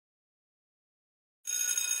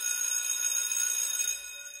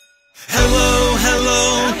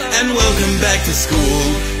hello, and welcome back to school.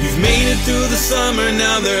 You've made it through the summer,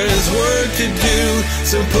 now there's work to do.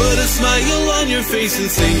 So put a smile on your face and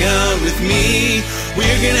sing out with me.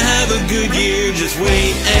 We're gonna have a good year, just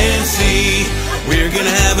wait and see. We're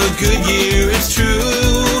gonna have a good year, it's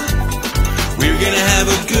true. We're gonna have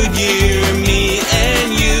a good year, me and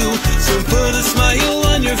you. So put a smile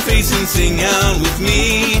on your face and sing out with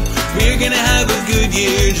me. We're gonna have a good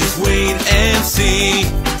year, just wait and see.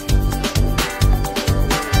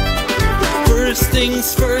 First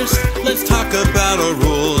things first, let's talk about our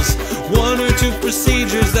rules. 1 or 2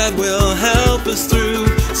 procedures that will help us through.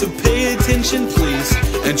 So pay attention please,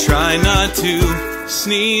 and try not to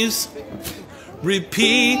sneeze.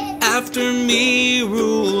 Repeat after me,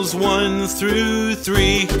 rules 1 through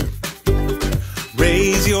 3.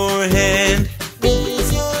 Raise your hand.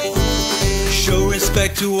 Show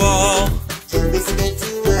respect to all.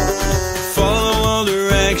 Follow all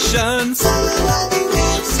directions.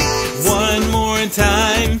 1 more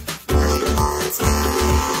time.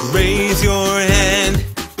 Raise your hand.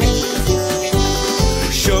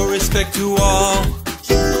 Show respect to all.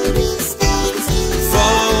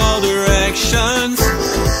 Follow all directions.